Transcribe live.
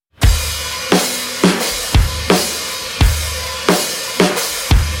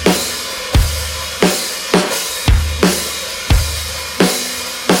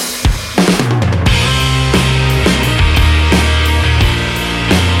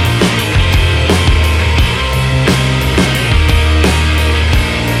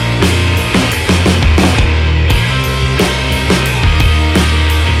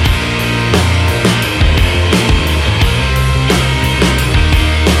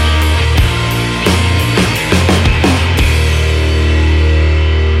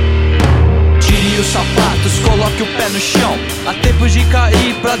no chão. Há tempos de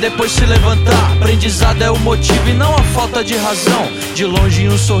cair pra depois se levantar. Aprendizado é o motivo e não a falta de razão. De longe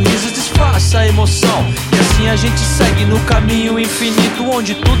um sorriso disfarça a emoção. E assim a gente segue no caminho infinito,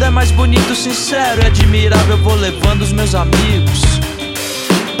 onde tudo é mais bonito, sincero e admirável. Eu vou levando os meus amigos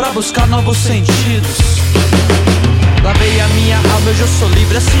pra buscar novos sentidos. Lavei a minha alma, hoje eu sou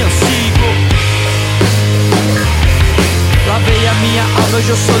livre, assim eu sigo. Lavei a minha alma, hoje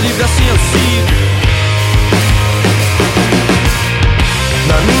eu sou livre, assim eu sigo.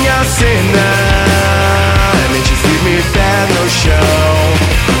 Na minha cena, mente firme, pé no chão,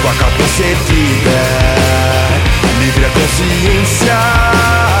 com a cabeça erguida, livre a consciência.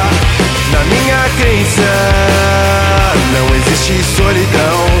 Na minha crença, não existe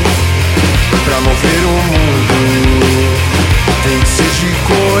solidão. Pra mover o mundo, tem que ser de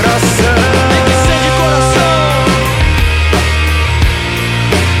coração. Tem que ser de coração.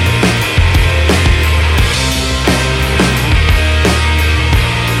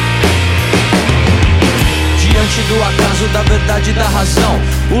 Diante do acaso, da verdade e da razão,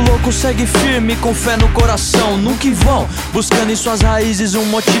 o louco segue firme com fé no coração. Nunca em vão, buscando em suas raízes um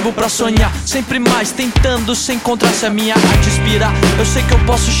motivo pra sonhar. Sempre mais, tentando se encontrar. Se a minha arte inspirar, eu sei que eu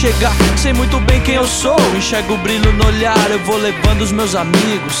posso chegar. Sei muito bem quem eu sou, enxergo o brilho no olhar. Eu vou levando os meus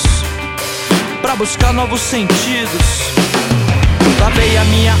amigos pra buscar novos sentidos. Lavei a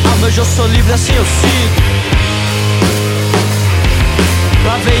minha alma, hoje eu sou livre, assim eu sigo.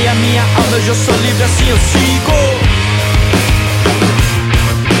 Lavei a minha alma, hoje eu sou livre, assim eu sigo.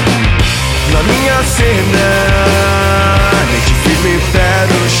 Na minha cena, mente firme, pé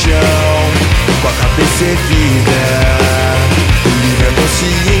no chão, com a cabeça erguida, livre a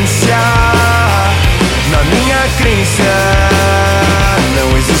consciência. Na minha crença,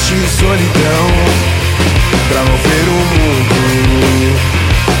 não existe solidão. Pra mover o mundo,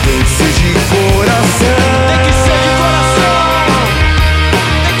 tem que ser de coração. Tem que ser de coração.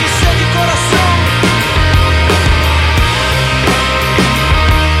 Tem que ser de coração.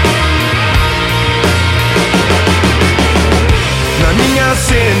 Na minha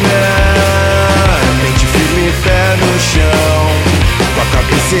cena, mente firme, pé no chão, com a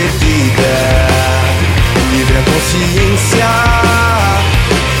cabeça erguida, livre a consciência.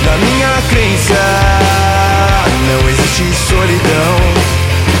 Na minha crença, não existe solidão.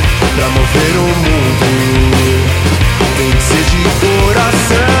 Pra mover o